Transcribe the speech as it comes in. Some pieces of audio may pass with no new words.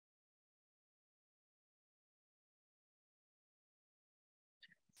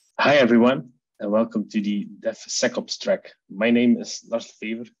Hi, everyone, and welcome to the DevSecOps track. My name is Lars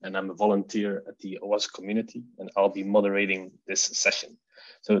Fever, and I'm a volunteer at the OWASP community, and I'll be moderating this session.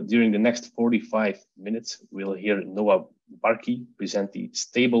 So during the next 45 minutes, we'll hear Noaa Barki present the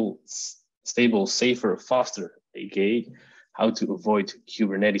stable, safer, faster, aka how to avoid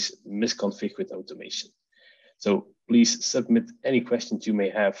Kubernetes misconfig with automation. So please submit any questions you may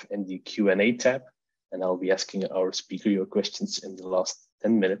have in the Q&A tab, and I'll be asking our speaker your questions in the last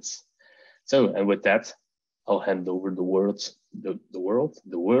 10 minutes. So, and with that, I'll hand over the word to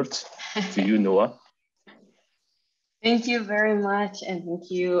you, Noaa. Thank you very much. And thank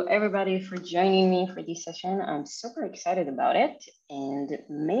you everybody for joining me for this session. I'm super excited about it. And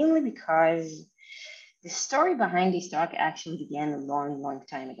mainly because the story behind this talk actually began a long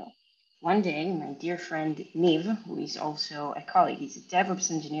time ago. One day, my dear friend Niv, who is also a colleague, he's a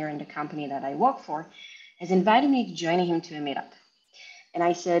DevOps engineer in the company that I work for, has invited me to join him to a meetup. And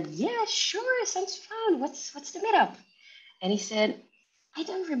I said, yeah, sure, sounds fun. What's the meetup? And he said, I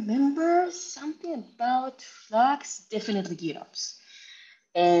don't remember, something about Flux, definitely GitOps.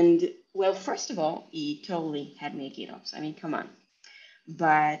 And well, first of all, he totally had me at GitOps. I mean, come on.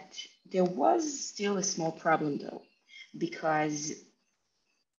 But there was still a small problem though, because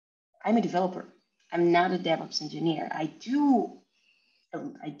I'm a developer. I'm not a DevOps engineer. I do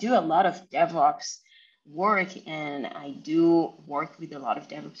a lot of DevOps work, and I do work with a lot of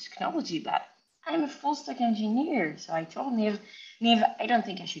DevOps technology, but I'm a full stack engineer. So I told Niv, I don't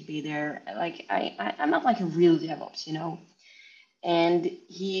think I should be there. Like I'm not like a real DevOps, you know? And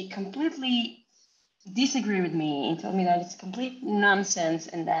he completely disagreed with me and told me that it's complete nonsense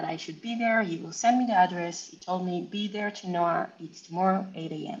and that I should be there. He will send me the address. He told me, be there to Noaa. It's tomorrow,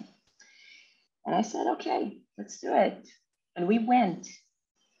 8 a.m. And I said, okay, let's do it. And we went.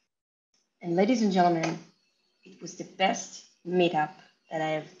 And ladies and gentlemen, it was the best meetup that I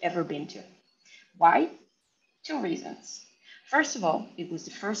have ever been to. Why? Two reasons. First of all, it was the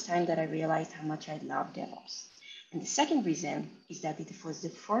first time that I realized how much I love DevOps. And the second reason is that it was the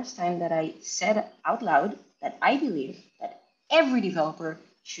first time that I said out loud that I believe that every developer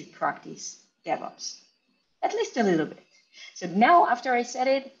should practice DevOps, at least a little bit. So now after I said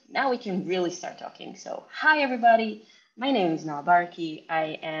it, now we can really start talking. So hi everybody, my name is Noaa Barki.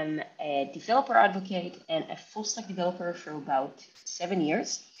 I am a developer advocate and a full stack developer for about 7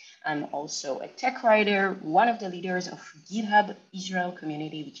 years. I'm also a tech writer, one of the leaders of GitHub Israel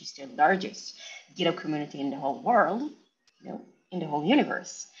community, which is the largest GitHub community in the whole world, in the whole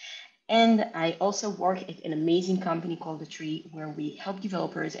universe. And I also work at an amazing company called The Tree, where we help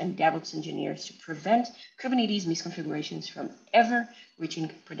developers and DevOps engineers to prevent Kubernetes misconfigurations from ever reaching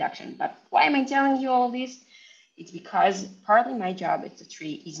production. But why am I telling you all this? It's because partly my job at The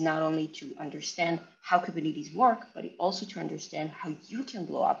Tree is not only to understand how Kubernetes work, but also to understand how you can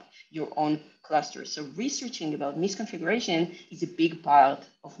blow up your own cluster. So researching about misconfiguration is a big part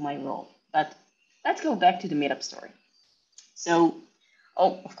of my role. But let's go back to the meetup story. So,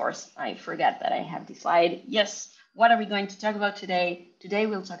 oh, of course, I forgot that I have this slide. Yes, what are we going to talk about today? Today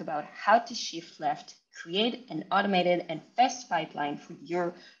we'll talk about how to shift left, create an automated and fast pipeline for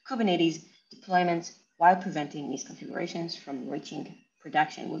your Kubernetes deployments while preventing misconfigurations from reaching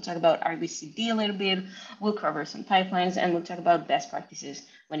production. We'll talk about RBCD a little bit, we'll cover some pipelines, and we'll talk about best practices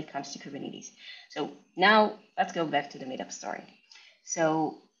when it comes to Kubernetes. So now let's go back to the meetup story.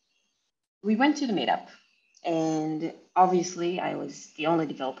 So we went to the meetup, and obviously I was the only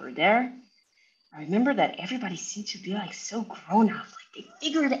developer there. I remember that everybody seemed to be like so grown up, like they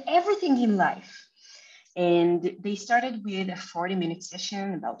figured everything in life. And they started with a 40-minute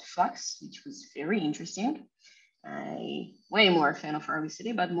session about Flux, which was very interesting. I way more a fan of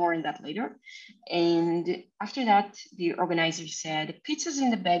RBCD, but more on that later. And after that, the organizer said, pizza's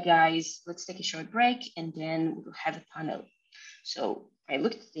in the bag, guys. Let's take a short break, and then we'll have a panel. So I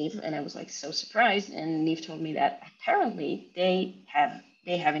looked at Niv, and I was like so surprised. And Niv told me that apparently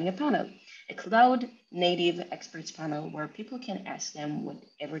they're having a panel, a cloud native experts panel where people can ask them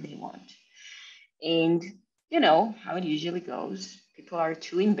whatever they want. And you know how it usually goes. People are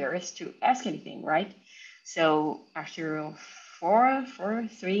too embarrassed to ask anything, right? So after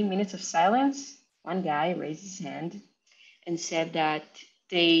 3 minutes of silence, one guy raised his hand and said that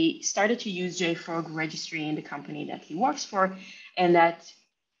they started to use JFrog registry in the company that he works for, and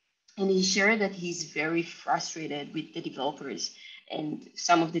he shared that he's very frustrated with the developers and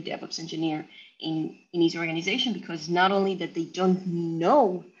some of the DevOps engineer in his organization, because not only that they don't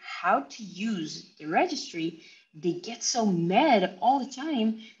know how to use the registry, they get so mad all the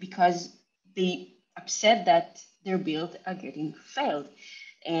time because they upset that their builds are getting failed,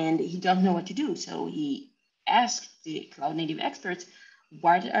 and he doesn't know what to do. So he asked the cloud native experts,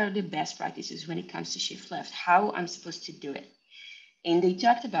 what are the best practices when it comes to shift left, how I'm supposed to do it. And they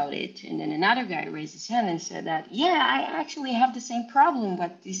talked about it. And then another guy raised his hand and said that, yeah, I actually have the same problem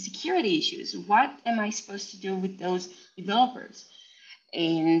with the security issues. What am I supposed to do with those developers?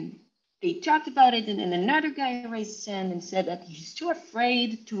 And they talked about it. And then another guy raised his hand and said that he's too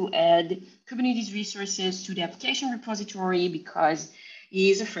afraid to add Kubernetes resources to the application repository because he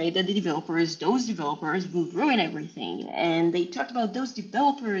is afraid that those developers will ruin everything. And they talked about those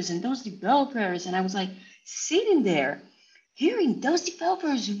developers. And I was like sitting there hearing those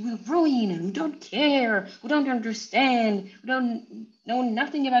developers who will ruin, who don't care, who don't understand, who don't know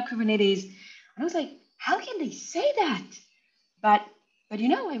nothing about Kubernetes. And I was like, how can they say that? But you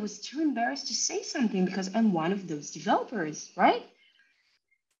know, I was too embarrassed to say something because I'm one of those developers, right?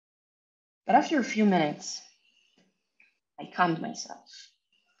 But after a few minutes, I calmed myself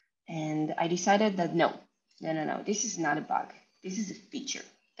and I decided that no, this is not a bug. This is a feature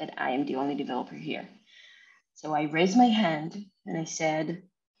that I am the only developer here. So I raised my hand and I said,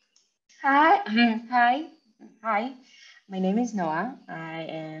 hi. My name is Noaa. I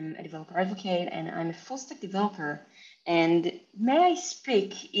am a developer advocate and I'm a full stack developer. And may I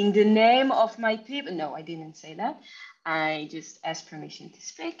speak in the name of my people? No, I didn't say that. I just asked permission to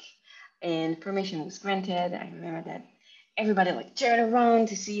speak and permission was granted. I remember that everybody like turned around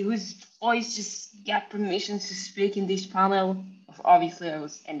to see whose voice just got permission to speak in this panel. Obviously, I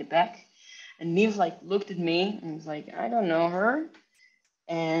was in the back. And Niv like looked at me and was like, I don't know her.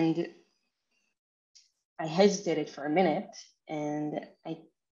 And I hesitated for a minute and I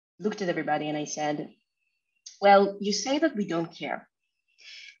looked at everybody and I said, well, you say that we don't care.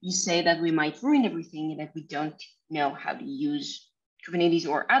 You say that we might ruin everything and that we don't know how to use Kubernetes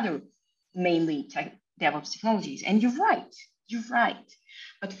or other mainly DevOps technologies. And you're right.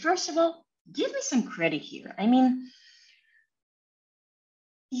 But first of all, give me some credit here. I mean,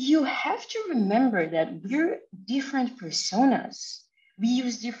 you have to remember that we're different personas. We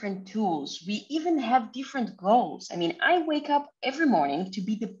use different tools. We even have different goals. I mean, I wake up every morning to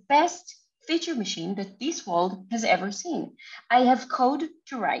be the best feature machine that this world has ever seen. I have code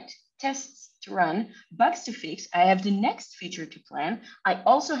to write, tests to run, bugs to fix. I have the next feature to plan. I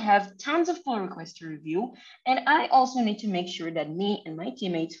also have tons of pull requests to review. And I also need to make sure that me and my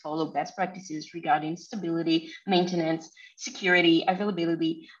teammates follow best practices regarding stability, maintenance, security,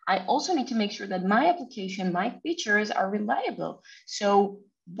 availability. I also need to make sure that my application, my features are reliable. So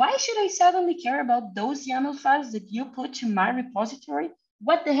why should I suddenly care about those YAML files that you put to my repository?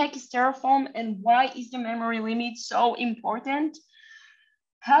 What the heck is Terraform and why is the memory limit so important?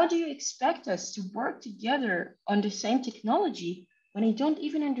 How do you expect us to work together on the same technology when I don't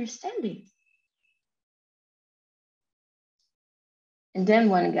even understand it? And then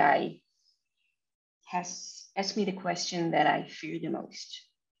one guy has asked me the question that I fear the most.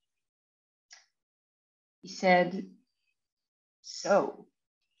 He said, so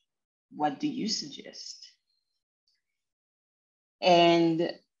what do you suggest?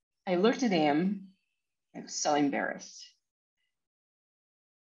 And I looked at him, I was so embarrassed.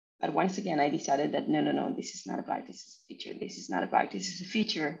 But once again, I decided that no, this is not a bug, this is a feature. This is not a bug, this is a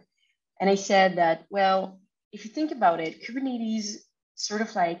feature. And I said that, well, if you think about it, Kubernetes sort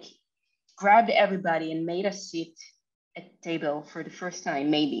of like grabbed everybody and made us sit at the table for the first time,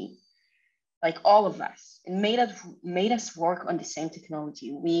 maybe, like all of us, and made us work on the same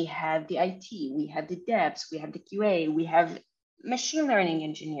technology. We have the IT, we have the devs, we have the QA, we have machine learning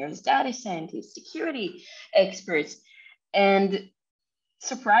engineers, data scientists, security experts, and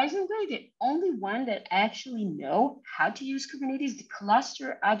surprisingly, the only one that actually know how to use Kubernetes, the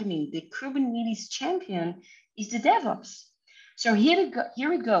cluster admin, the Kubernetes champion, is the DevOps. So here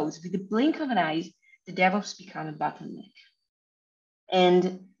it goes. With the blink of an eye, the DevOps become a bottleneck.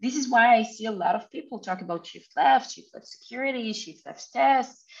 And this is why I see a lot of people talk about shift left security, shift left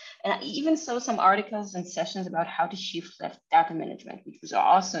tests. And I even saw some articles and sessions about how to shift left data management, which was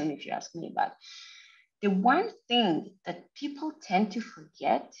awesome if you ask me about. The one thing that people tend to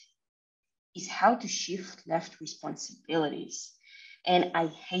forget is how to shift left responsibilities. And I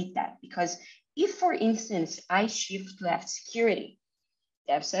hate that because if, for instance, I shift left security,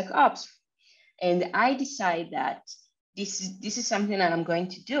 DevSecOps, and I decide that this is something that I'm going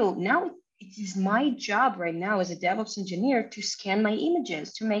to do, now it is my job right now as a DevOps engineer to scan my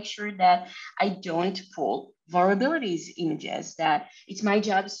images to make sure that I don't pull vulnerabilities images, that it's my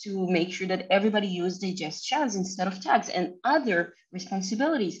job to make sure that everybody uses digest shells instead of tags and other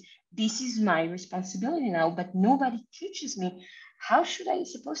responsibilities. This is my responsibility now, but nobody teaches me how I'm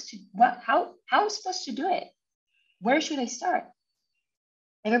supposed to do it. Where should I start?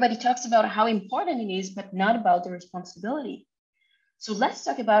 Everybody talks about how important it is, but not about the responsibility. So let's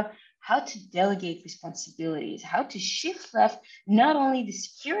talk about how to delegate responsibilities, how to shift left not only the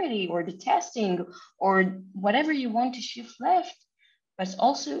security or the testing or whatever you want to shift left, but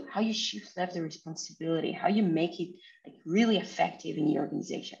also how you shift left the responsibility, how you make it like really effective in your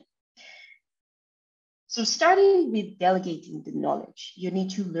organization. So starting with delegating the knowledge, you need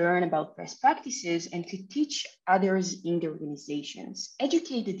to learn about best practices and to teach others in the organizations.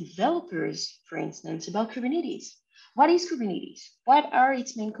 Educate the developers, for instance, about Kubernetes. What is Kubernetes? What are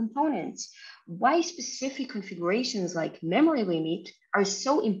its main components? Why specific configurations like memory limit are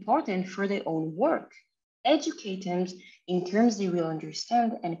so important for their own work? Educate them in terms they will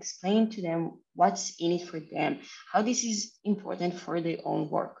understand and explain to them what's in it for them, how this is important for their own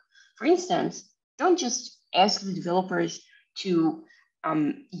work. For instance, don't just ask the developers to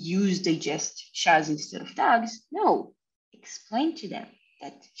use digest SHAs instead of tags. No, explain to them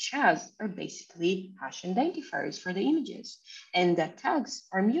that SHAs are basically hash identifiers for the images and that tags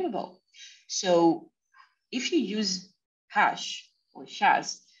are mutable. So if you use hash or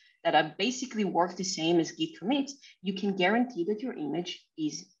SHAs that are basically work the same as git commits, you can guarantee that your image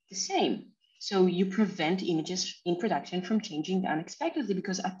is the same. So you prevent images in production from changing unexpectedly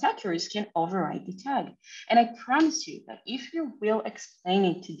because attackers can override the tag. And I promise you that if you will explain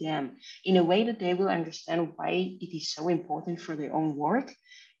it to them in a way that they will understand why it is so important for their own work,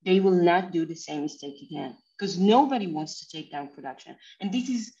 they will not do the same mistake again because nobody wants to take down production. And this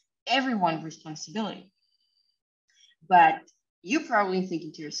is everyone's responsibility. But you're probably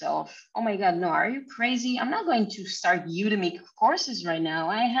thinking to yourself, oh my God, no, are you crazy? I'm not going to start Udemy courses right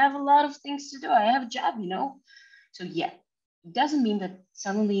now. I have a lot of things to do. I have a job, you know? So yeah, it doesn't mean that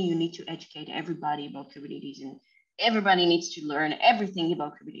suddenly you need to educate everybody about Kubernetes and everybody needs to learn everything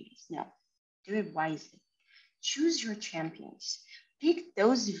about Kubernetes. No, do it wisely. Choose your champions. Pick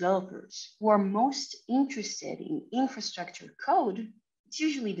those developers who are most interested in infrastructure code. It's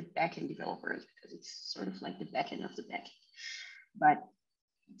usually the backend developers because it's sort of like the backend of the backend, but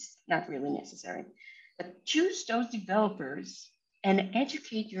it's not really necessary. But choose those developers and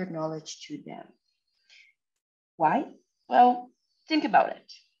educate your knowledge to them. Why? Well, think about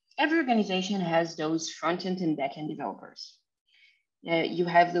it. Every organization has those front-end and back-end developers. You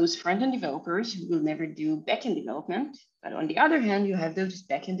have those front-end developers who will never do back-end development, but on the other hand, you have those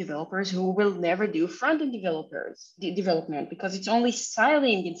back-end developers who will never do front-end development because it's only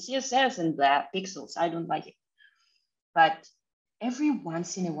styling and CSS and blah, pixels. I don't like it. But every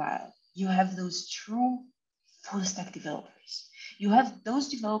once in a while, you have those true full-stack developers. You have those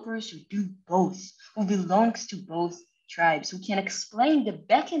developers who do both, who belongs to both tribes, who can explain the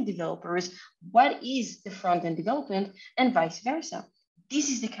backend developers what is the front-end development and vice versa. This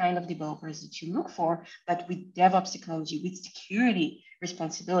is the kind of developers that you look for, but with DevOps technology, with security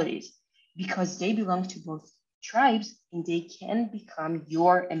responsibilities, because they belong to both tribes and they can become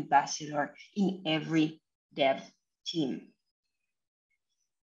your ambassador in every dev team.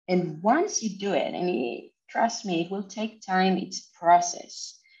 And once you do it, and trust me, it will take time, it's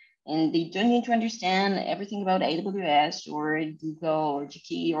process. And they don't need to understand everything about AWS or Google or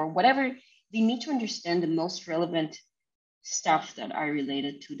GKE or whatever. They need to understand the most relevant stuff that are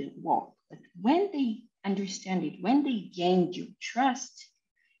related to the work. But when they understand it, when they gain your trust,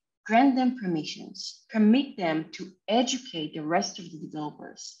 grant them permissions, permit them to educate the rest of the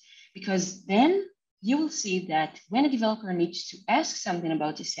developers, because then you will see that when a developer needs to ask something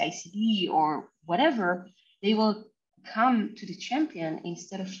about the CI/CD or whatever, they will come to the champion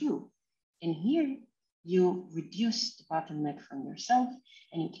instead of you. And here you reduce the bottleneck from yourself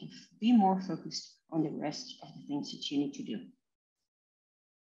and you can be more focused on the rest of the things that you need to do.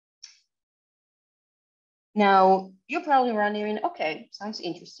 Now, you're probably wondering, okay, sounds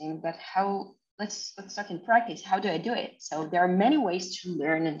interesting, but how, let's talk in practice. How do I do it? So there are many ways to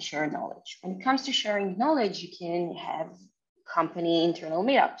learn and share knowledge. When it comes to sharing knowledge, you can have company internal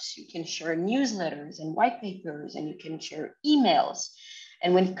meetups, you can share newsletters and white papers, and you can share emails.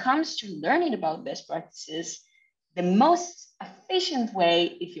 And when it comes to learning about best practices, the most efficient way,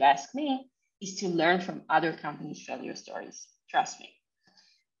 if you ask me, is to learn from other companies' failure stories. Trust me.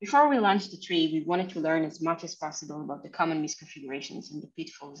 Before we launched the tree, we wanted to learn as much as possible about the common misconfigurations and the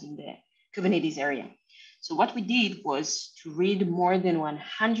pitfalls in the Kubernetes area. So what we did was to read more than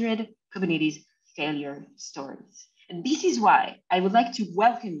 100 Kubernetes failure stories. And this is why I would like to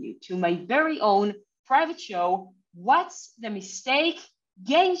welcome you to my very own private show, What's the Mistake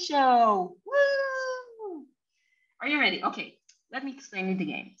Game Show. Woo! Are you ready? Okay, let me explain you the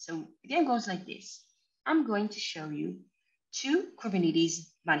game. So the game goes like this. I'm going to show you 2 Kubernetes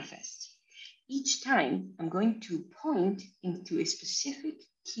manifests. Each time, I'm going to point into a specific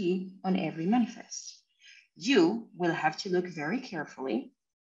key on every manifest. You will have to look very carefully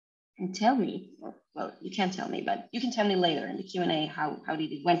and tell me, or, well, you can't tell me, but you can tell me later in the Q&A how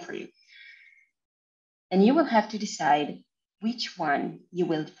did it went for you. And you will have to decide which one you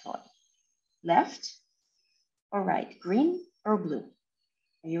will deploy. Left or right, green or blue.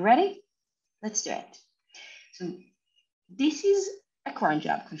 Are you ready? Let's do it. So this is a cron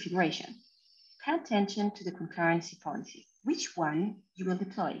job configuration. Pay attention to the concurrency policy. Which one you will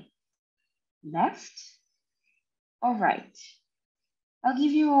deploy? Left or right? I'll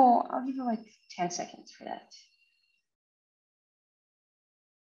give you like 10 seconds for that.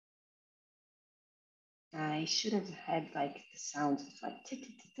 I should have had like the sounds of like tick, tick,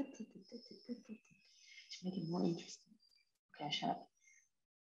 tick, tick, tick, tick, tick, tick, tick, to make it more interesting. Okay, shut up.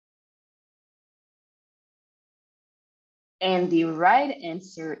 And the right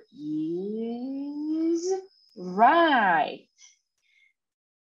answer is right.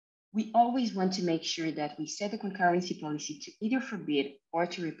 We always want to make sure that we set the concurrency policy to either forbid or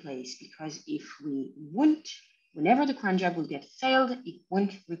to replace, because if we wouldn't, whenever the cron job will get failed, it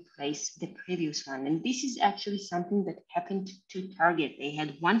won't replace the previous one. And this is actually something that happened to Target. They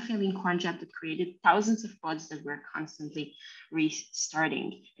had one failing cron job that created thousands of pods that were constantly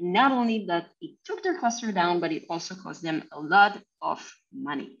restarting. And not only that, it took their cluster down, but it also cost them a lot of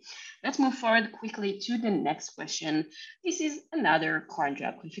money. Let's move forward quickly to the next question. This is another cron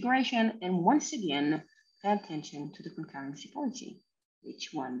job configuration. And once again, pay attention to the concurrency policy. Which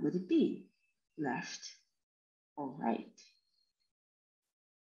one would it be? Left or right?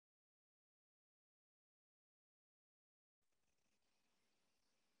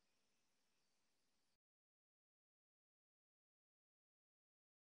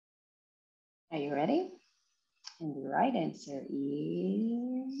 Are you ready? And the right answer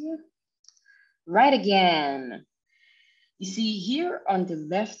is right again. You see here on the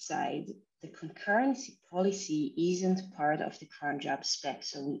left side, the concurrency policy isn't part of the cron job spec.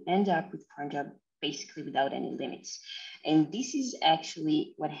 So we end up with cron job basically without any limits. And this is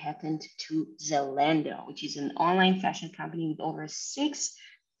actually what happened to Zalando, which is an online fashion company with over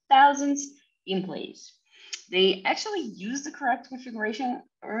 6,000 employees. They actually used the correct configuration,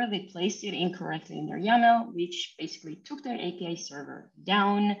 or they placed it incorrectly in their YAML, which basically took their API server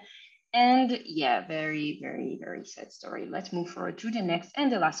down. And yeah, very, very, very sad story. Let's move forward to the next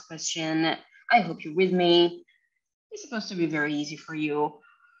and the last question. I hope you're with me. It's supposed to be very easy for you.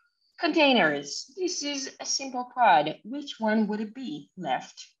 Containers. This is a simple pod. Which one would it be,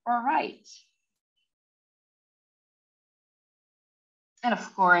 left or right? And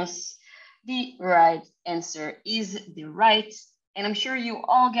of course, the right answer is the right. And I'm sure you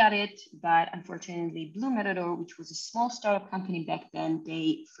all got it, but unfortunately, Blue Matador, which was a small startup company back then,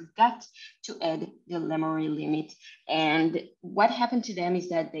 they forgot to add the memory limit. And what happened to them is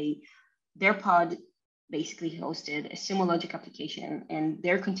that their pod basically hosted a sumo logic application, and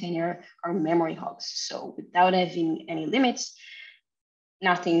their container are memory hogs. So without having any limits,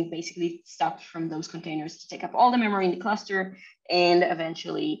 nothing basically stopped from those containers to take up all the memory in the cluster, and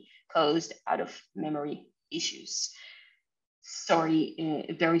eventually caused out of memory issues. Story,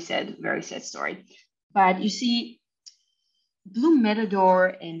 very sad story. But you see, Blue Matador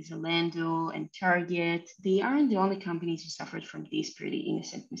and Zalando and Target, they aren't the only companies who suffered from these pretty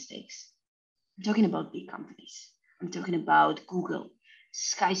innocent mistakes. I'm talking about big companies. I'm talking about Google,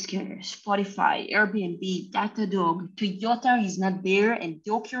 Skyscanner, Spotify, Airbnb, Datadog, Toyota is not there, and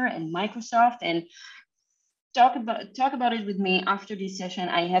Docker and Microsoft. And talk about it with me after this session.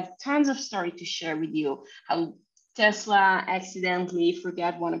 I have tons of story to share with you. How Tesla accidentally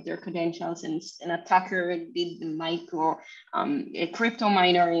forgot one of their credentials, and an attacker did the crypto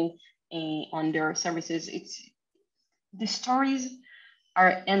mining on their services. The stories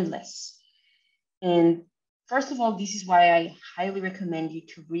are endless. And first of all, this is why I highly recommend you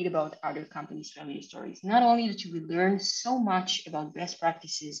to read about other companies' failure stories. Not only that you will learn so much about best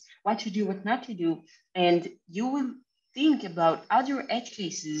practices, what to do, what not to do, and you will think about other edge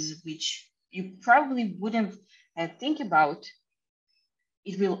cases, which you probably wouldn't think about.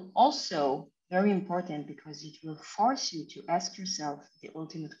 It will also very important because it will force you to ask yourself the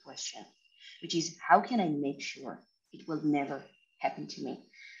ultimate question, which is, how can I make sure it will never happen to me?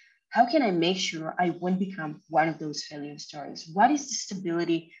 How can I make sure I won't become one of those failure stories? What is the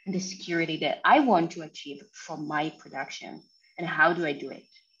stability and the security that I want to achieve for my production? And how do I do it?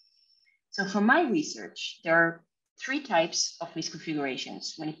 So from my research, there are 3 types of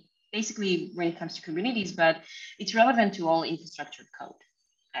misconfigurations when it comes to Kubernetes, but it's relevant to all infrastructure code,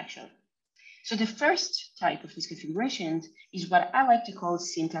 actually. So the first type of misconfigurations is what I like to call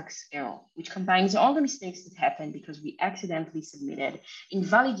syntax error, which combines all the mistakes that happen because we accidentally submitted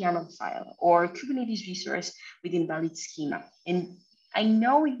invalid YAML file or Kubernetes resource with invalid schema. And I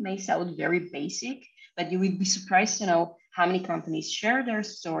know it may sound very basic, but you would be surprised to know how many companies share their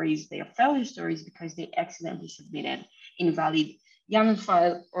stories, their failure stories, because they accidentally submitted invalid YAML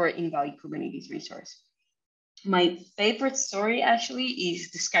file or invalid Kubernetes resource. My favorite story actually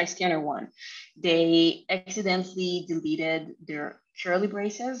is the Skyscanner one. They accidentally deleted their curly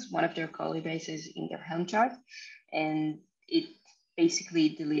braces, one of their curly braces in their Helm chart, and it basically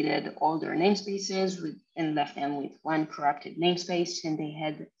deleted all their namespaces and left them with one corrupted namespace, and they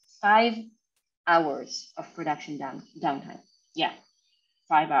had 5 hours of production downtime. Yeah,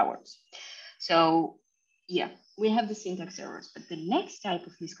 5 hours. So yeah, we have the syntax errors, but the next type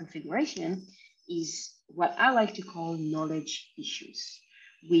of misconfiguration is what I like to call knowledge issues,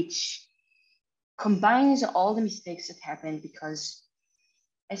 which combines all the mistakes that happen because,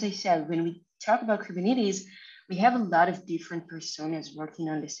 as I said, when we talk about Kubernetes, we have a lot of different personas working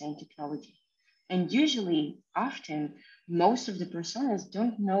on the same technology. And usually, often, most of the personas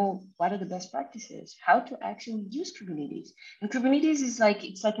don't know what are the best practices, how to actually use Kubernetes. And Kubernetes is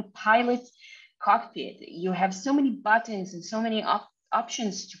it's like a pilot cockpit. You have so many buttons and so many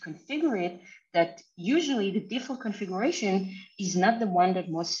options to configure it that usually the default configuration is not the one that's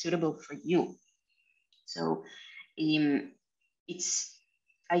most suitable for you. So I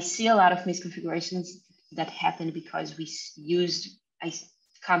see a lot of misconfigurations that happen because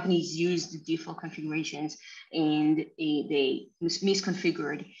companies use the default configurations and they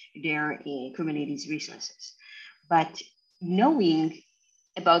misconfigured their Kubernetes resources. But knowing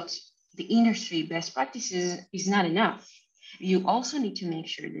about the industry best practices is not enough. You also need to make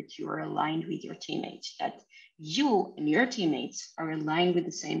sure that you are aligned with your teammates, that you and your teammates are aligned with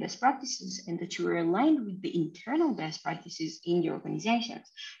the same best practices and that you are aligned with the internal best practices in your organizations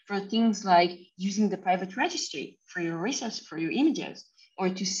for things like using the private registry for your resource, for your images, or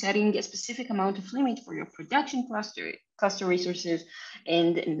to setting a specific amount of limit for your production cluster resources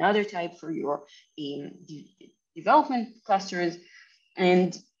and another type for your development clusters.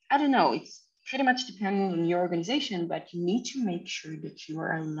 And I don't know, it's pretty much dependent on your organization, but you need to make sure that you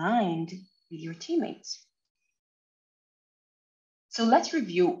are aligned with your teammates. So let's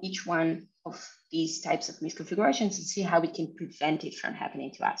review each one of these types of misconfigurations and see how we can prevent it from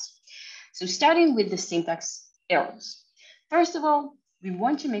happening to us. So starting with the syntax errors. First of all, we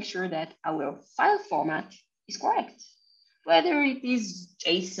want to make sure that our file format is correct. Whether it is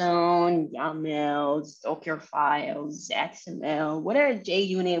JSON, YAML, Docker files, XML, whatever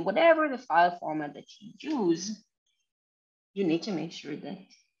JUnit, whatever the file format that you use, you need to make sure that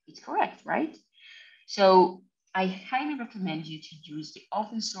it's correct, right? So I highly recommend you to use the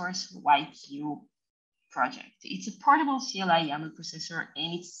open source YQ project. It's a portable CLI YAML processor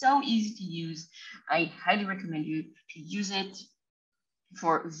and it's so easy to use. I highly recommend you to use it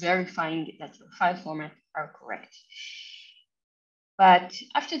for verifying that your file format are correct. But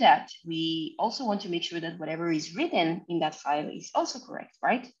after that, we also want to make sure that whatever is written in that file is also correct,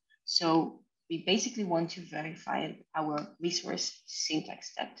 right? So we basically want to verify our resource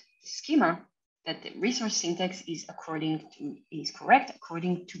syntax, that the schema, that the resource syntax is correct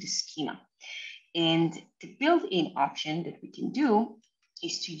according to the schema. And the built-in option that we can do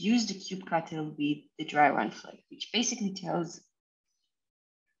is to use the kubectl with the dry run flag, which basically tells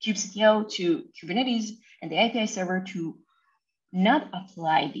kubectl to Kubernetes and the API server to not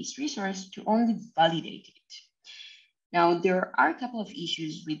apply this resource, to only validate it. Now, there are a couple of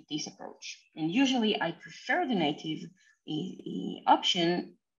issues with this approach, and usually I prefer the native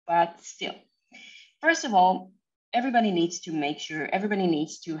option, but still. First of all, everybody needs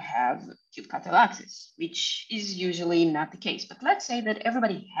to have kubectl access, which is usually not the case. But let's say that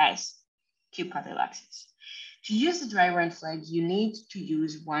everybody has kubectl access. To use the dry run flag, you need to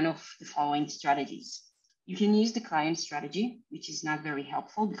use one of the following strategies. You can use the client strategy, which is not very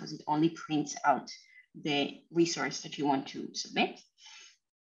helpful because it only prints out the resource that you want to submit.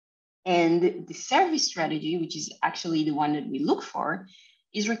 And the service strategy, which is actually the one that we look for,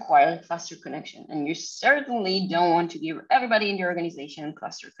 is required cluster connection. And you certainly don't want to give everybody in the organization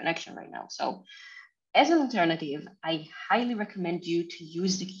cluster connection right now. So as an alternative, I highly recommend you to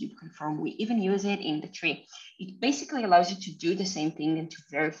use the kubeconfirm. We even use it in the tree. It basically allows you to do the same thing and to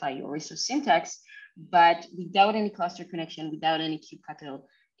verify your resource syntax, but without any cluster connection, without any kubectl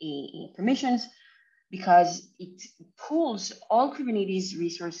permissions, because it pulls all Kubernetes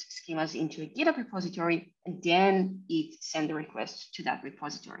resource schemas into a GitHub repository, and then it sends a request to that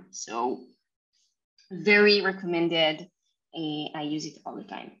repository. So very recommended. I use it all the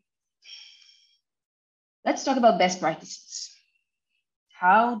time. Let's talk about best practices.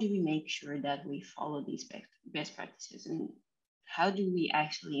 How do we make sure that we follow these best practices, and how do we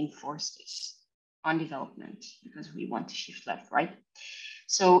actually enforce this on development? Because we want to shift left, right?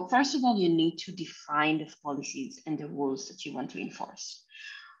 So first of all, you need to define the policies and the rules that you want to enforce.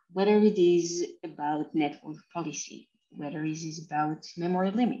 Whether it is about network policy, whether it is about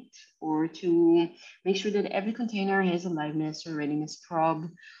memory limit, or to make sure that every container has a liveness or readiness probe,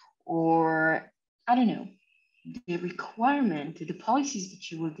 or I don't know, the requirement, the policies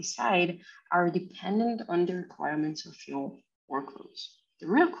that you will decide are dependent on the requirements of your workloads. The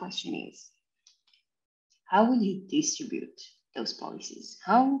real question is, how will you distribute those policies?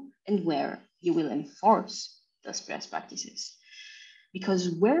 How and where you will enforce those best practices? Because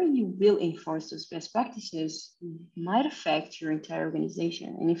where you will enforce those best practices might affect your entire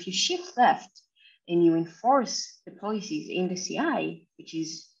organization. And if you shift left and you enforce the policies in the CI, which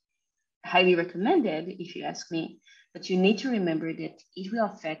is highly recommended, if you ask me, but you need to remember that it will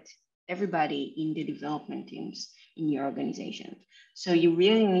affect everybody in the development teams in your organization. So you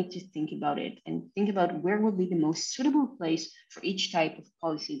really need to think about it and think about where will be the most suitable place for each type of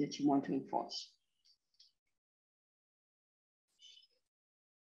policy that you want to enforce.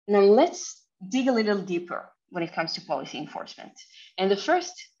 Now let's dig a little deeper when it comes to policy enforcement. And the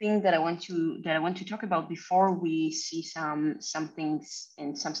first thing that I want to talk about before we see some things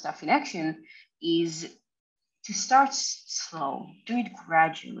and some stuff in action is to start slow, do it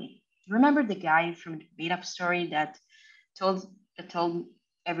gradually. Remember the guy from the meetup story that told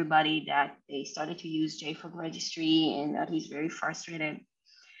everybody that they started to use JFrog registry and that he's very frustrated.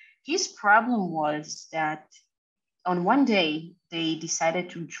 His problem was that on one day, they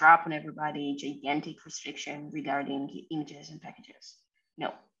decided to drop on everybody a gigantic restriction regarding images and packages.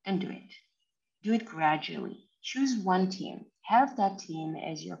 No, don't do it. Do it gradually. Choose one team. Have that team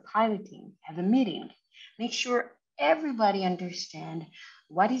as your pilot team. Have a meeting. Make sure everybody understands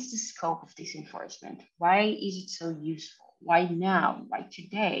what is the scope of this enforcement. Why is it so useful? Why now? Why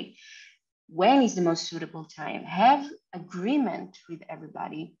today? When is the most suitable time? Have agreement with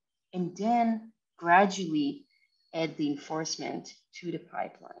everybody, and then gradually add the enforcement to the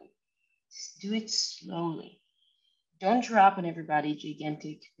pipeline. Just do it slowly. Don't drop on everybody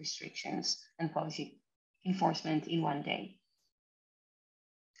gigantic restrictions and policy enforcement in one day.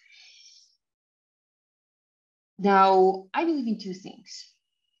 Now, I believe in two things,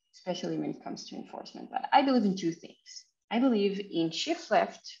 especially when it comes to enforcement, but I believe in two things. I believe in shift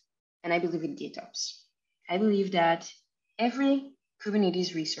left, and I believe in GitOps. I believe that every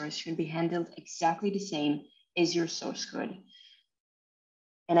Kubernetes resource should be handled exactly the same as your source code.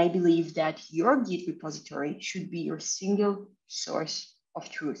 And I believe that your Git repository should be your single source of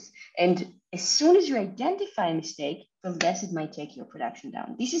truth. And as soon as you identify a mistake, the less it might take your production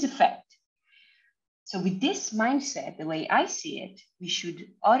down. This is a fact. So with this mindset, the way I see it, we should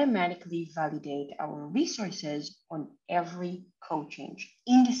automatically validate our resources on every code change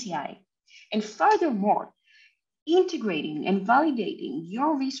in the CI. And furthermore, integrating and validating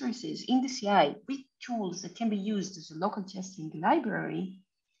your resources in the CI with tools that can be used as a local testing library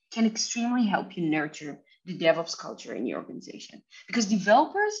can extremely help you nurture the DevOps culture in your organization. Because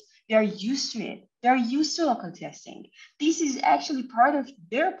developers, they are used to it. They're used to local testing. This is actually part of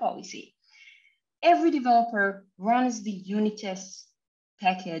their policy. Every developer runs the unit tests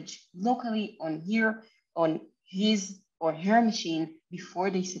package locally on his or her machine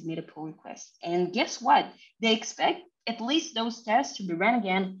before they submit a pull request. And guess what? They expect at least those tests to be run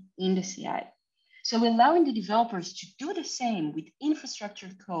again in the CI. So allowing the developers to do the same with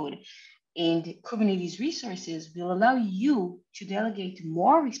infrastructure code and Kubernetes resources will allow you to delegate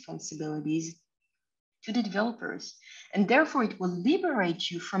more responsibilities to the developers. And therefore, it will liberate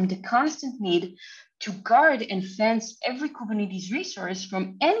you from the constant need to guard and fence every Kubernetes resource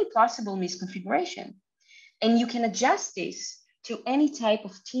from any possible misconfiguration. And you can adjust this to any type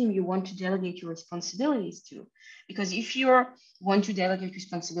of team you want to delegate your responsibilities to. Because if you want to delegate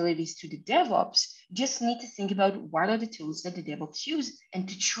responsibilities to the DevOps, you just need to think about what are the tools that the DevOps use and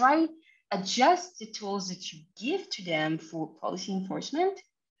to try adjust the tools that you give to them for policy enforcement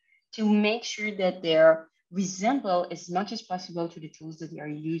to make sure that they resemble as much as possible to the tools that they are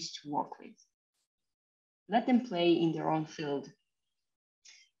used to work with. Let them play in their own field.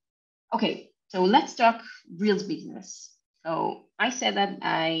 Okay, so let's talk real business. So I said that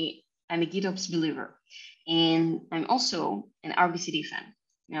I'm a GitOps believer, and I'm also an RBCD fan.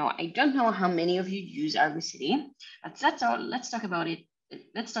 Now, I don't know how many of you use RBCD, but let's talk about it.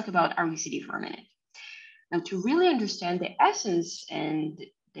 Let's talk about RBCD for a minute. Now, to really understand the essence and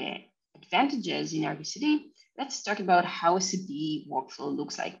the advantages in RBCD, let's talk about how a CD workflow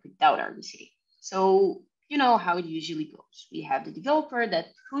looks like without RBCD. So you know how it usually goes. We have the developer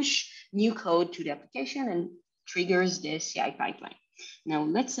that push new code to the application and triggers the CI pipeline. Now,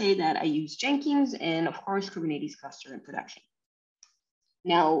 let's say that I use Jenkins and of course, Kubernetes cluster in production.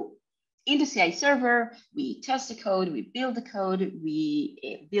 Now, in the CI server, we test the code, we build the code,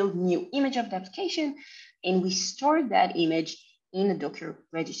 we build new image of the application, and we store that image in a Docker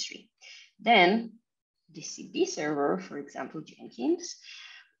registry. Then the CB server, for example, Jenkins,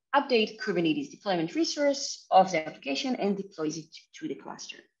 update Kubernetes deployment resource of the application and deploys it to the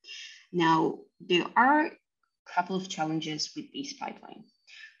cluster. Now, there are a couple of challenges with this pipeline.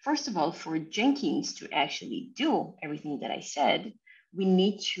 First of all, for Jenkins to actually do everything that I said, we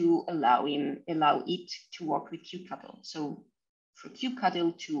need to allow it to work with kubectl. So for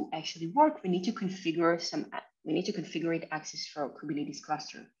kubectl to actually work, we need to configure it access for our Kubernetes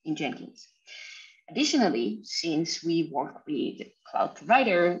cluster in Jenkins. Additionally, since we work with cloud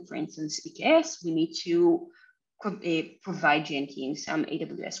provider, for instance, K8s, we need to provide Jenkins some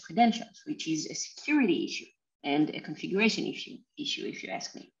AWS credentials, which is a security issue and a configuration issue, if you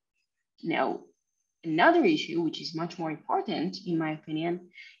ask me. Now, another issue, which is much more important, in my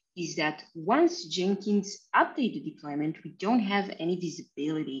opinion, is that once Jenkins update the deployment, we don't have any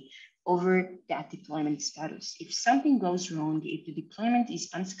visibility over that deployment status. If something goes wrong, if the deployment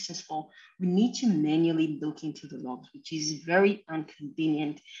is unsuccessful, we need to manually look into the logs, which is very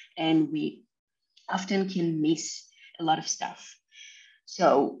inconvenient, and we often can miss a lot of stuff.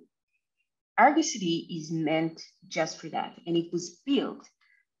 So Argo CD is meant just for that, and it was built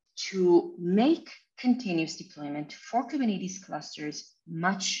to make continuous deployment for Kubernetes clusters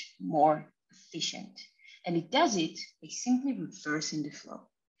much more efficient. And it does it by simply reversing the flow.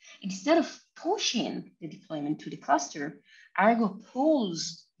 Instead of pushing the deployment to the cluster, Argo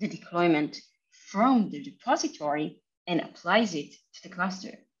pulls the deployment from the repository and applies it to the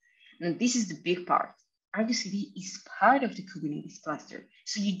cluster. And this is the big part. Argo CD is part of the Kubernetes cluster,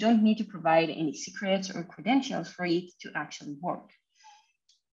 so you don't need to provide any secrets or credentials for it to actually work.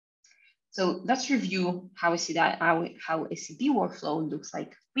 So let's review how a CD workflow looks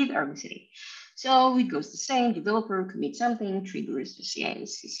like with Argo CD. So it goes the same: developer commits something, triggers the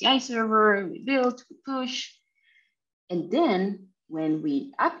CI server, we build, we push. And then when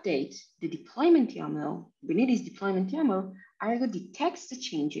we update the deployment YAML, Kubernetes deployment YAML, Argo detects the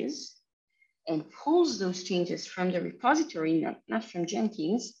changes and pulls those changes from the repository, not from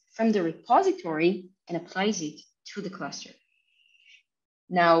Jenkins, from the repository, and applies it to the cluster.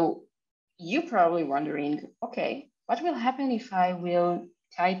 Now, you're probably wondering, okay, what will happen if I will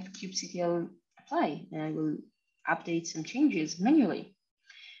type kubectl apply and I will update some changes manually?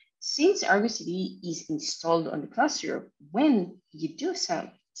 Since Argo CD is installed on the cluster, when you do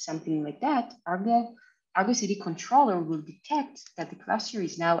something like that, Argo CD controller will detect that the cluster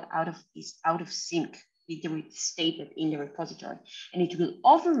is now out of sync with the state in the repository, and it will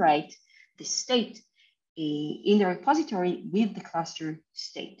overwrite the state in the repository with the cluster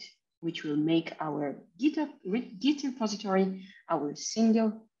state, which will make our Git repository our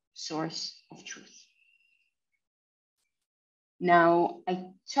single source of truth. Now, I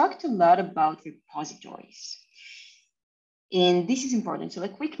talked a lot about repositories, and this is important. So a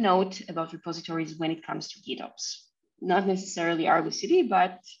quick note about repositories when it comes to GitOps. Not necessarily Argo CD,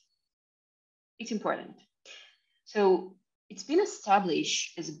 but it's important. So it's been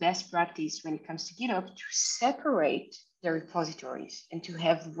established as a best practice when it comes to GitOps to separate the repositories and to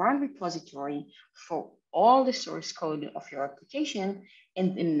have one repository for all the source code of your application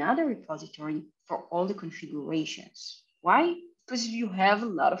and another repository for all the configurations. Why? Because you have a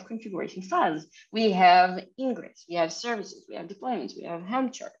lot of configuration files. We have ingress, we have services, we have deployments, we have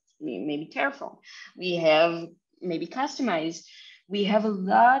Helm charts, maybe Terraform, we have maybe customize. We have a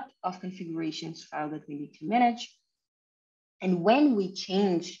lot of configurations file that we need to manage. And when we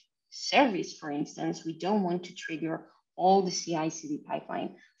change service, for instance, we don't want to trigger all the CI/CD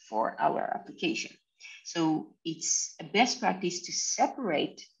pipeline for our application. So it's a best practice to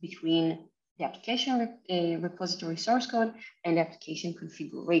separate between the application repository source code and the application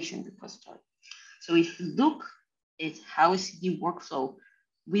configuration repository. So if you look at how a CD workflow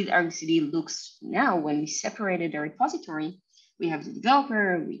with Argo CD looks now, when we separated the repository, we have the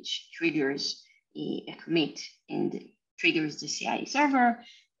developer, which triggers a commit and triggers the CI server,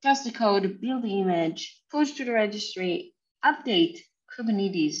 test the code, build the image, push to the registry, update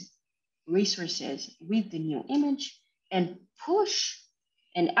Kubernetes resources with the new image, and push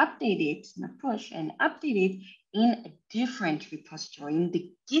and update it, not push, and update it in a different repository, in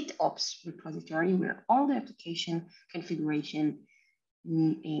the GitOps repository, where all the application configuration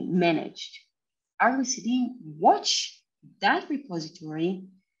managed. Argo CD watch that repository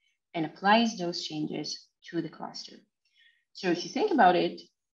and applies those changes to the cluster. So if you think about it,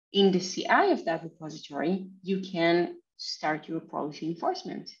 in the CI of that repository, you can start your policy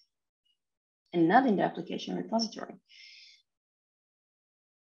enforcement and not in the application repository.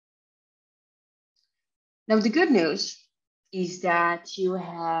 Now, the good news is that you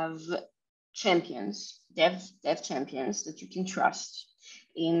have champions, dev champions that you can trust.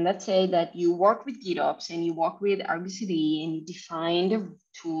 And let's say that you work with GitOps and you work with RBCD and you define the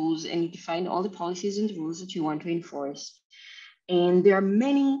tools and you define all the policies and rules that you want to enforce. And there are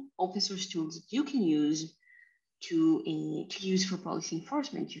many open source tools that you can use to use for policy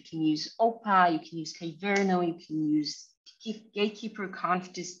enforcement. You can use OPA, you can use Kyverno, you can use Gatekeeper,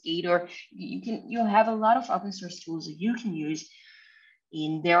 Confiscator. You'll have a lot of open source tools that you can use,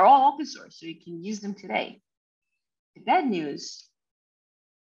 and they're all open source, so you can use them today. The bad news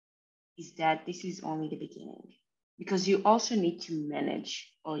is that this is only the beginning, because you also need to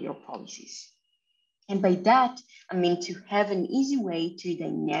manage all your policies. And by that, I mean to have an easy way to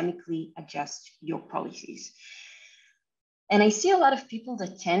dynamically adjust your policies. And I see a lot of people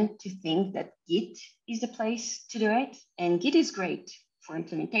that tend to think that Git is the place to do it. And Git is great for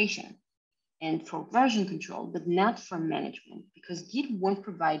implementation and for version control, but not for management, because Git won't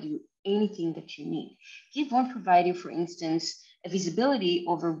provide you anything that you need. Git won't provide you, for instance, a visibility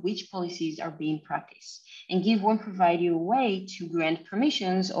over which policies are being practiced. And Git won't provide you a way to grant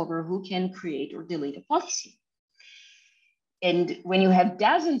permissions over who can create or delete a policy. And when you have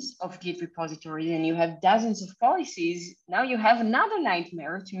dozens of Git repositories and you have dozens of policies, now you have another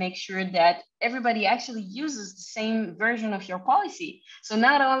nightmare to make sure that everybody actually uses the same version of your policy. So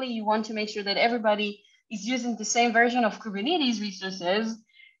not only you want to make sure that everybody is using the same version of Kubernetes resources,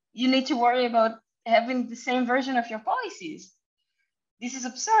 you need to worry about having the same version of your policies. This is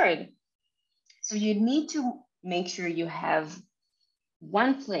absurd. So you need to make sure you have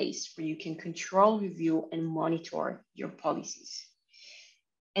one place where you can control, review, and monitor your policies.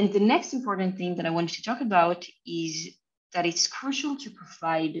 And the next important thing that I wanted to talk about is that it's crucial to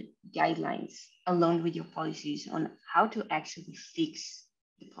provide guidelines along with your policies on how to actually fix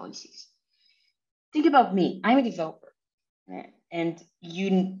the policies. Think about me, I'm a developer, and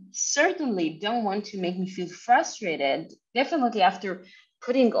you certainly don't want to make me feel frustrated, definitely after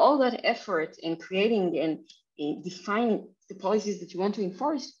putting all that effort in creating and defining the policies that you want to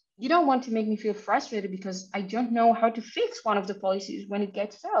enforce. You don't want to make me feel frustrated because I don't know how to fix one of the policies when it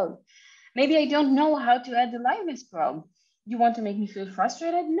gets failed. Maybe I don't know how to add the liveness probe. You want to make me feel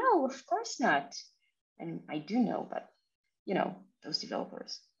frustrated? No, of course not. And I do know, but you know, those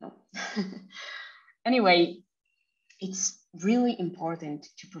developers, no. Anyway, it's really important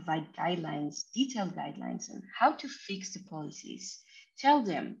to provide guidelines, detailed guidelines on how to fix the policies. Tell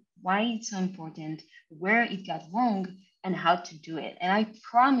them why it's so important, where it got wrong, and how to do it. And I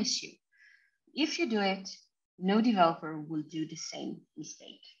promise you, if you do it, no developer will do the same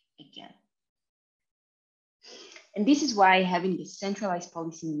mistake again. And this is why having the centralized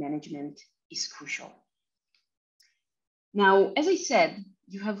policy management is crucial. Now, as I said,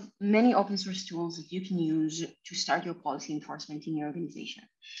 you have many open source tools that you can use to start your policy enforcement in your organization.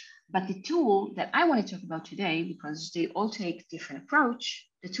 But the tool that I want to talk about today, because they all take a different approach,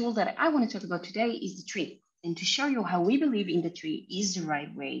 the tool that I want to talk about today is the tree, and to show you how we believe in the tree is the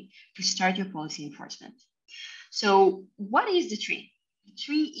right way to start your policy enforcement. So what is the tree? The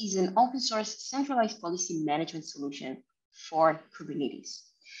tree is an open source centralized policy management solution for Kubernetes.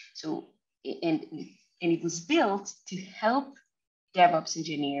 So, and it was built to help DevOps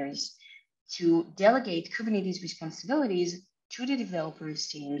engineers to delegate Kubernetes responsibilities to the developers'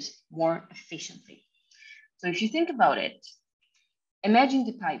 teams more efficiently. So if you think about it, imagine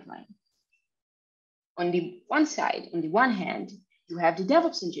the pipeline. On the one side, on the one hand, you have the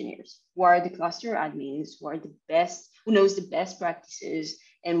DevOps engineers, who are the cluster admins, who are the best, who knows the best practices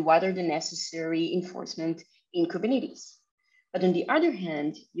and what are the necessary enforcement in Kubernetes. But on the other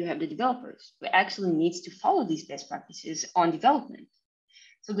hand, you have the developers who actually needs to follow these best practices on development.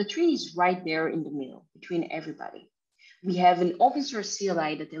 So the tree is right there in the middle between everybody. We have an open source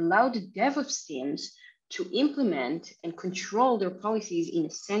CLI that allows the DevOps teams to implement and control their policies in a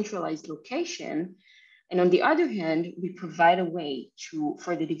centralized location. And on the other hand, we provide a way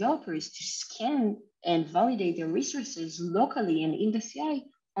for the developers to scan and validate their resources locally and in the CI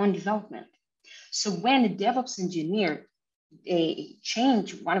on development. So when a DevOps engineer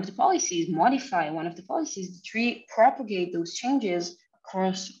change one of the policies, modify one of the policies, the tree propagate those changes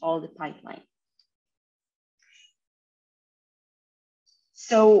across all the pipeline.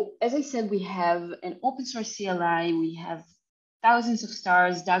 So as I said, we have an open source CLI, we have thousands of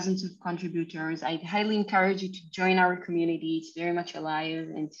stars, dozens of contributors. I highly encourage you to join our community. It's very much alive,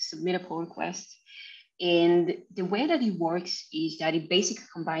 and to submit a pull request. And the way that it works is that it basically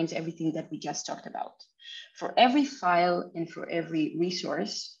combines everything that we just talked about. For every file and for every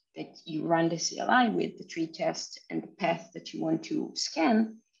resource that you run the CLI with, the tree test and the path that you want to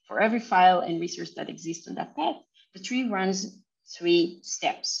scan, for every file and resource that exists on that path, the tree runs 3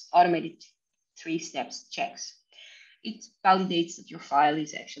 steps, automated 3 steps checks. It validates that your file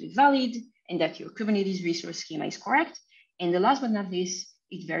is actually valid and that your Kubernetes resource schema is correct. And the last but not least,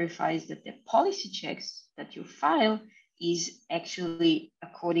 it verifies that the policy checks that your file is actually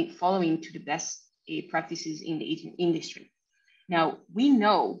following to the best practices in the industry. Now, we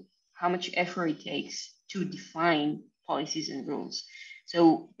know how much effort it takes to define policies and rules.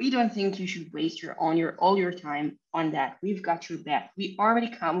 So we don't think you should waste all your time on that. We've got your back. We already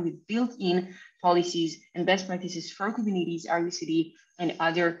come with built-in policies and best practices for Kubernetes, Argo CD, and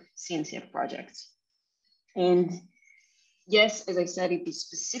other CNCF projects. And yes, as I said, it is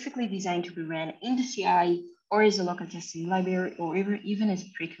specifically designed to be ran in the CI or as a local testing library or even as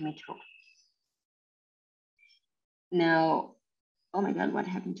a pre-commit hook. Now, oh my God, what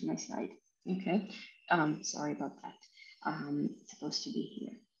happened to my slide? Okay, sorry about that. It's supposed to be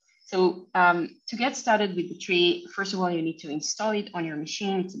here. So to get started with the tree, first of all, you need to install it on your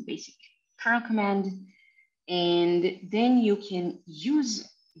machine. It's a basic curl command. And then you can use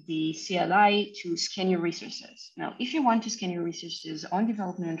the CLI to scan your resources. Now, if you want to scan your resources on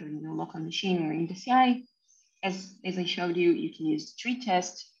development or in your local machine or in the CI, as I showed you, you can use the tree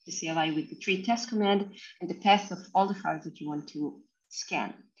test, the CLI with the tree test command, and the path of all the files that you want to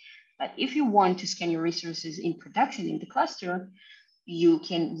scan. But if you want to scan your resources in production in the cluster, you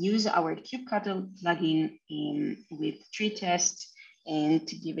can use our kubectl plugin with tree test and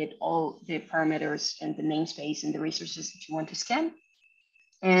to give it all the parameters and the namespace and the resources that you want to scan.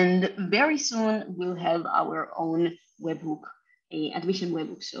 And very soon we'll have our own webhook, admission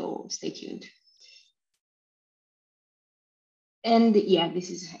webhook, so stay tuned. And yeah,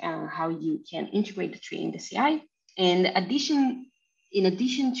 this is how you can integrate the tree in the CI. And in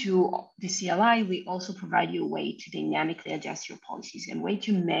addition to the CLI, we also provide you a way to dynamically adjust your policies and way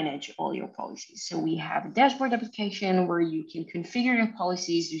to manage all your policies. So we have a dashboard application where you can configure your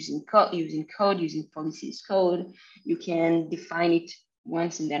policies using policies code. You can define it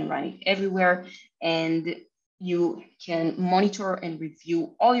once and then run it everywhere. And you can monitor and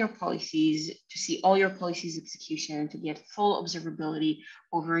review all your policies to see all your policies execution, to get full observability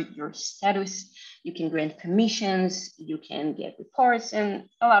over your status. You can grant permissions, you can get reports, and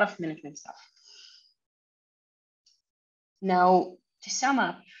a lot of management stuff. Now, to sum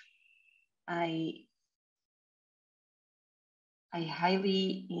up, I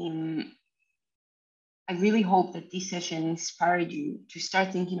really hope that this session inspired you to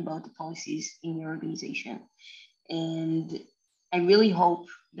start thinking about the policies in your organization. And I really hope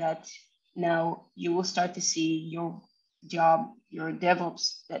that now you will start to see your job, your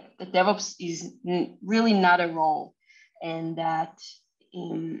DevOps, that the DevOps is really not a role, and that,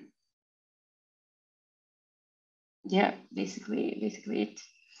 yeah, basically it.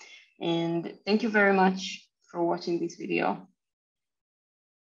 And thank you very much for watching this video.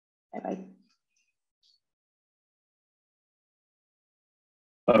 Bye-bye.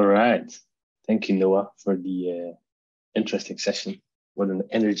 All right. Thank you, Noah, for the interesting session. What an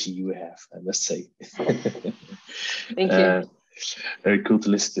energy you have, I must say. Thank you. Very cool to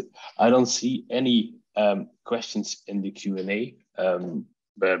listen to. I don't see any questions in the Q&A,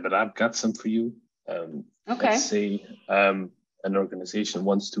 but I've got some for you. Okay. Let's say an organization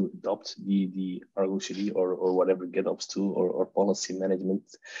wants to adopt the Argo CD or whatever GitOps tool or policy management.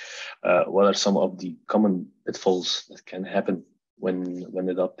 What are some of the common pitfalls that can happen when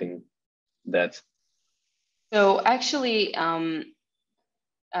adopting that? So actually, I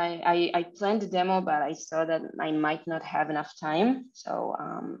planned the demo, but I saw that I might not have enough time. So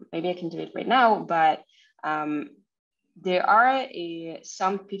maybe I can do it right now, but there are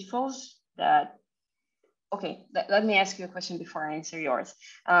some pitfalls that, okay, let me ask you a question before I answer yours.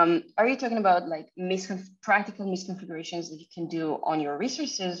 Are you talking about like practical misconfigurations that you can do on your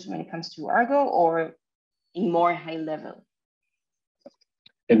resources when it comes to Argo, or in more high level?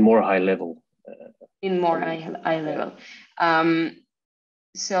 In more high level. In more high level.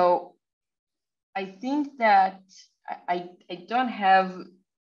 So I think that I don't have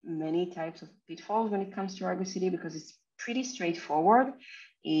many types of pitfalls when it comes to Argo CD because it's pretty straightforward.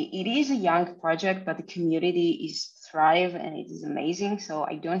 It is a young project, but the community is thrive and it is amazing. So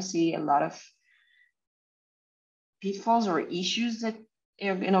I don't see a lot of pitfalls or issues that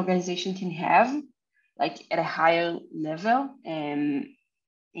an organization can have, like at a higher level.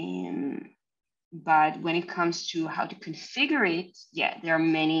 But when it comes to how to configure it, yeah, there are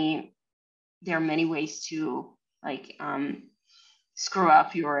many there are many ways to like screw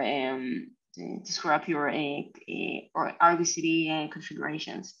up your or Argo CD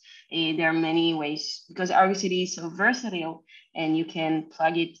configurations. There are many ways because Argo CD is so versatile, and you can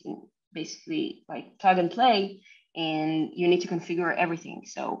plug it in, basically like plug and play, and you need to configure everything.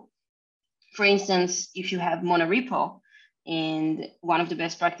 So, for instance, if you have monorepo, and one of the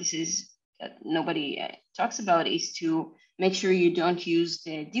best practices that nobody talks about is to make sure you don't use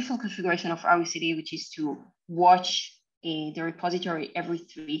the default configuration of Argo CD, which is to watch the repository every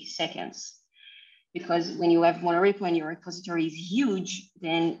 3 seconds. Because when you have monorepo and your repository is huge,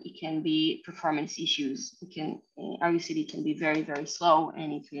 then it can be performance issues. Argo CD can be very, very slow,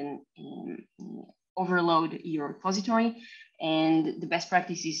 and it can overload your repository. And the best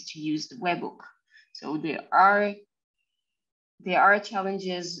practice is to use the webhook. So there are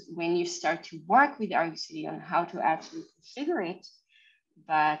challenges when you start to work with Argo CD on how to actually configure it,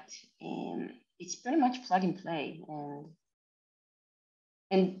 but it's pretty much plug and play.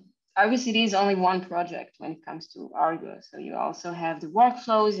 And Argo CD is only one project when it comes to Argo. So you also have the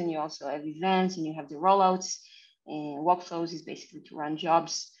workflows, and you also have events, and you have the rollouts. And workflows is basically to run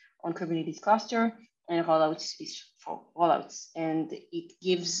jobs on Kubernetes cluster, and rollouts is for rollouts. And it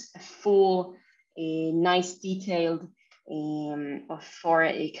gives a full, nice detailed for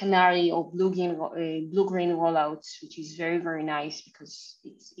a canary or blue-green rollouts, which is very, very nice because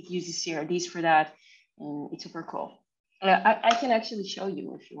it uses CRDs for that, and it's super cool. I can actually show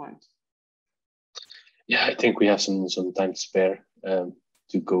you if you want. Yeah, I think we have some time to spare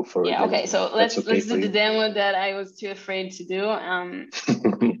to go for it. Yeah, okay, so let's do the demo that I was too afraid to do.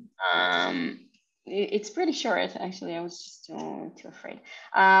 It's pretty short, actually. I was just too afraid.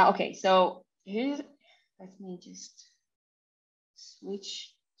 Okay, so let me just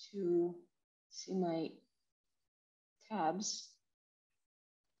switch to see my tabs.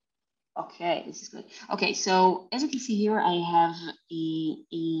 Okay, this is good. Okay, so as you can see here, I have a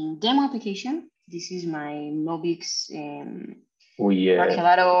demo application. This is my Mobix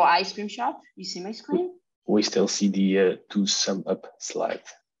Barki ice cream shop. You see my screen? We still see the to sum up slide.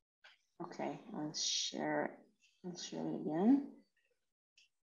 Okay, I'll share it again.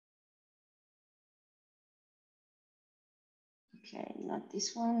 Okay, not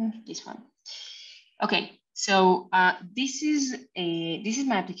this one, this one. Okay, so this is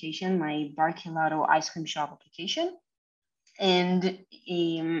my application, my Barki ice cream shop application, and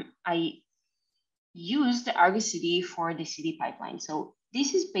I used Argo CD for the CD pipeline. So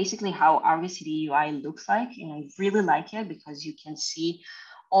this is basically how Argo CD UI looks like, and I really like it because you can see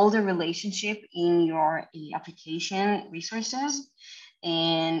all the relationship in your application resources,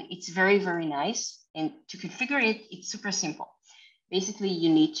 and it's very, very nice. And to configure it, it's super simple. Basically, you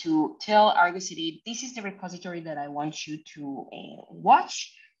need to tell Argo CD, this is the repository that I want you to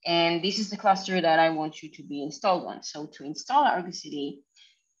watch, and this is the cluster that I want you to be installed on. So to install Argo CD,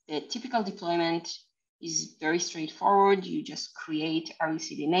 the typical deployment is very straightforward. You just create Argo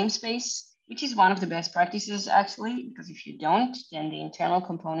CD namespace, which is one of the best practices, actually, because if you don't, then the internal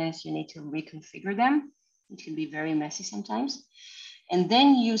components, you need to reconfigure them. It can be very messy sometimes. And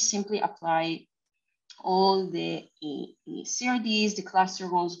then you simply apply all the CRDs, the cluster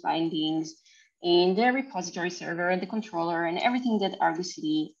roles bindings, and the repository server, and the controller, and everything that Argo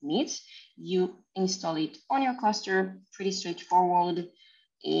CD needs. You install it on your cluster, pretty straightforward.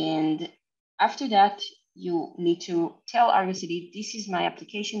 And after that, you need to tell Argo CD, this is my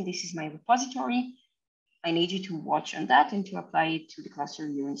application, this is my repository. I need you to watch on that and to apply it to the cluster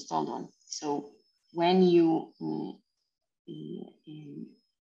you're installed on. So when you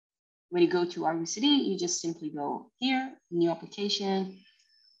go to Argo CD, you just simply go here, new application.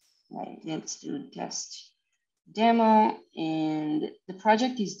 Right, let's do test demo, and the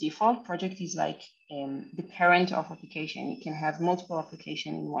project is default. Project is like the parent of application. You can have multiple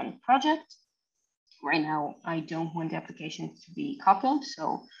applications in one project. Right now, I don't want the application to be coupled,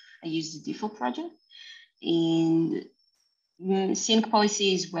 so I use the default project. And sync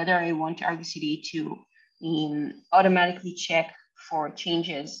policy is whether I want Argo CD to automatically check for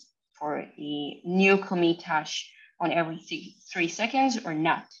changes for a new commit hash on every 3 seconds or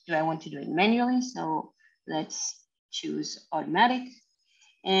not. Do I want to do it manually? So let's choose automatic.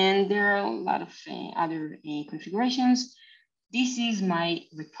 And there are a lot of other configurations. This is my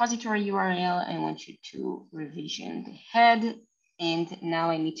repository URL. I want you to revision the head. And now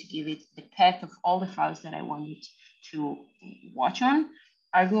I need to give it the path of all the files that I want it to watch on.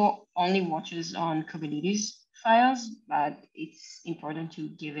 Argo only watches on Kubernetes files, but it's important to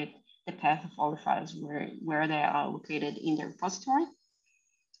give it the path of all the files where they are located in the repository.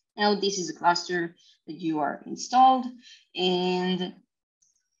 Now this is a cluster that you are installed, and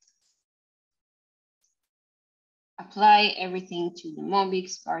apply everything to the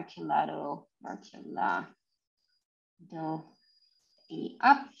Mobix Barki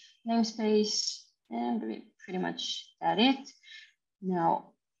app namespace, and pretty much that it.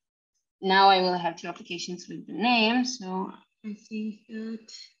 Now I will have two applications with the name. So I think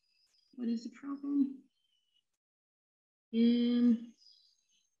that, what is the problem?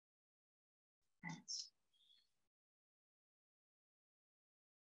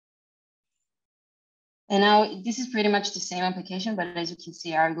 And now this is pretty much the same application, but as you can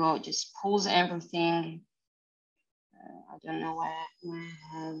see, Argo just pulls everything. I don't know why I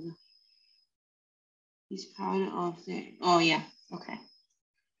have this part of the, oh yeah, okay.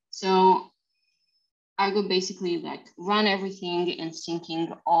 So Argo basically like run everything and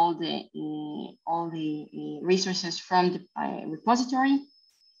syncing all the resources from the repository.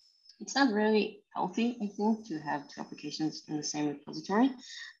 It's not really healthy, I think, to have two applications in the same repository,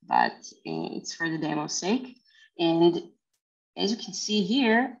 but it's for the demo's sake. And as you can see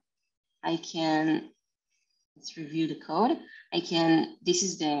here, let's review the code. This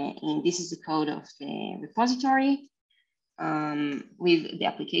is the code of the repository with the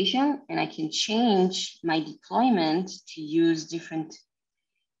application, and I can change my deployment to use different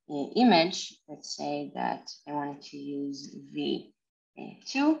image. Let's say that I wanted to use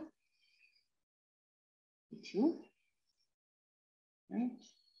V2, right?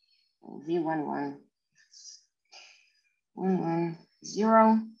 V1110.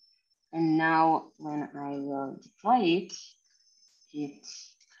 And now when I will deploy it, git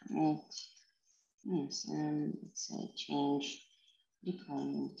commit, yes, and let's say change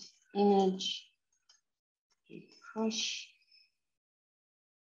deployment image, git push.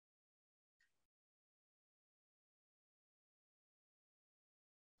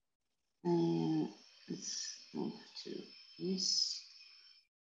 And let's move to this.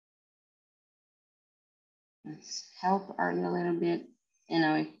 Let's help Argo a little bit. And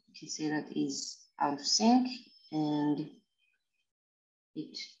now I can see that is out of sync, and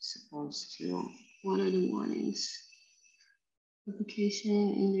it's supposed to, what are the warnings?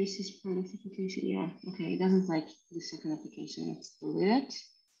 Application, and this is part of the application. Yeah, okay, it doesn't like the second application, let's delete it.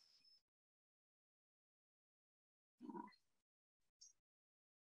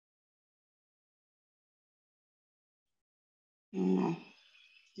 No,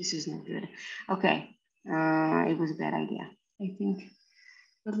 this is not good. Okay, it was a bad idea, I think.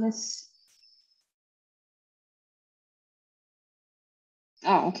 But let's.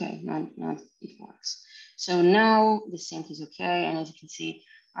 Oh, okay, not it works. So now the sync is okay, and as you can see,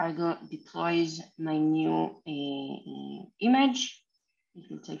 Argo deploys my new image. It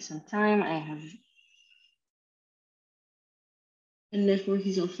will take some time. I have the network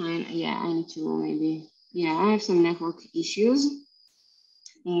is offline. Yeah, I need to maybe. Yeah, I have some network issues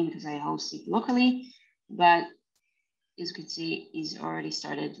because I host it locally, but as you can see, is already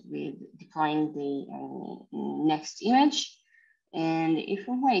started with deploying the next image. And if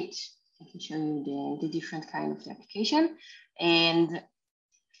we wait, I can show you the different kind of the application. And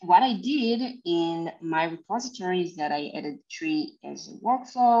what I did in my repository is that I added tree as a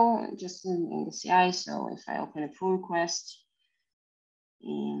workflow just in the CI. So if I open a pull request,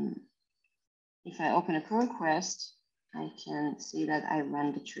 I can see that I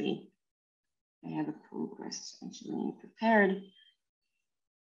ran the tree. I have a pull request essentially prepared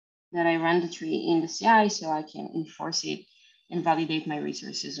that I run the tree in the CI so I can enforce it and validate my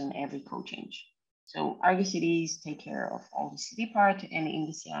resources on every code change. So Argo CDs take care of all the CD part, and in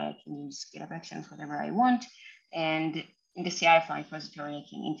the CI I can use GitHub Actions, whatever I want. And in the CI file repository, I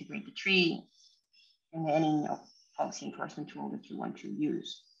can integrate the tree and any policy enforcement tool that you want to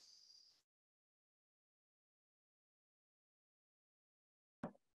use.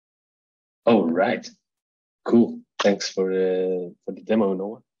 Oh, right. Cool. Thanks for the demo,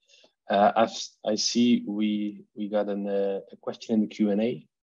 Noah. I see we got a question in the Q&A.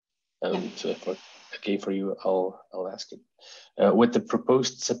 So for you, I'll ask it. With the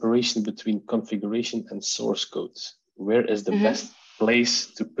proposed separation between configuration and source code, where is the best place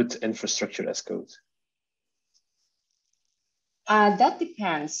to put infrastructure as code? That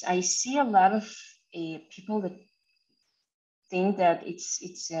depends. I see a lot of people that think that it's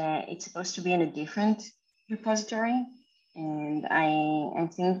supposed to be in a different repository, and I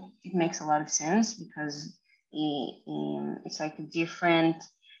think it makes a lot of sense because it's like a different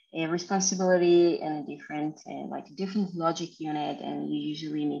responsibility and a different different logic unit, and you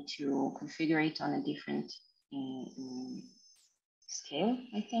usually need to configure it on a different scale.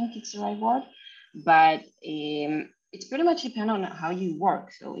 I think it's the right word, but it's pretty much depend on how you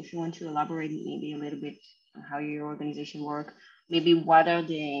work. So if you want to elaborate maybe a little bit on how your organization work, maybe what are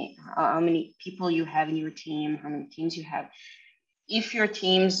how many people you have in your team, how many teams you have. If your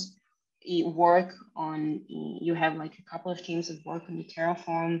teams work on, you have like a couple of teams that work on the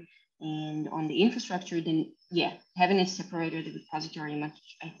Terraform and on the infrastructure, then yeah, having it separated the repository,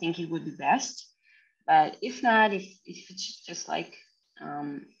 I think it would be best. But if not, if it's just like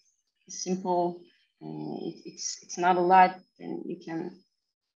simple, it's not a lot, then you can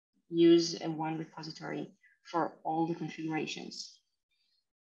use one repository for all the configurations.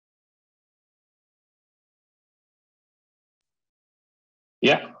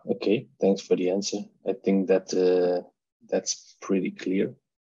 Yeah, okay, thanks for the answer. I think that that's pretty clear.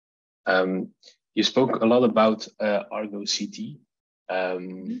 You spoke a lot about Argo CT. I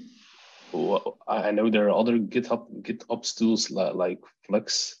know there are other GitOps tools like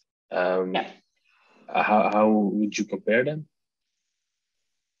Flux. Yeah. How would you compare them?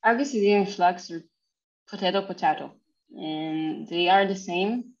 Argo CD and Flux are potato, and they are the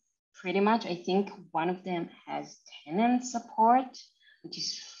same pretty much. I think one of them has tenant support, which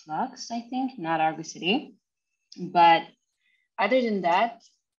is Flux, I think, not Argo CD. But other than that,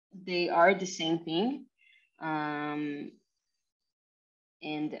 they are the same thing. And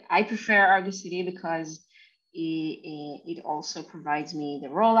I prefer Argo CD because it also provides me the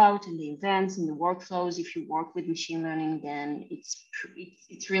rollout and the events and the workflows. If you work with machine learning, then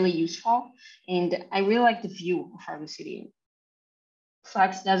it's really useful. And I really like the view of Argo CD.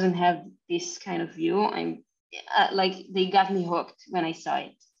 Flux doesn't have this kind of view. I'm like, they got me hooked when I saw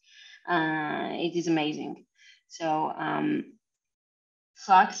it. It is amazing. So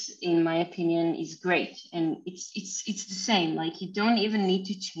Flux, in my opinion, is great, and it's the same. Like, you don't even need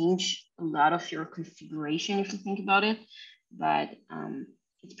to change a lot of your configuration if you think about it, but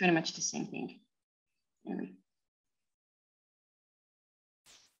it's pretty much the same thing. Anyway.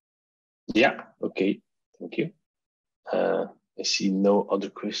 Yeah. Okay. Thank you. I see no other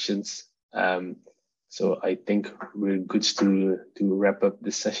questions, so I think we're good to wrap up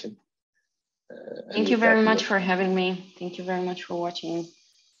this session. Thank you very much for having me. Thank you very much for watching.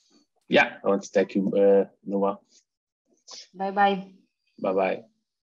 Yeah, I want to thank you, Noaa. Bye-bye. Bye-bye.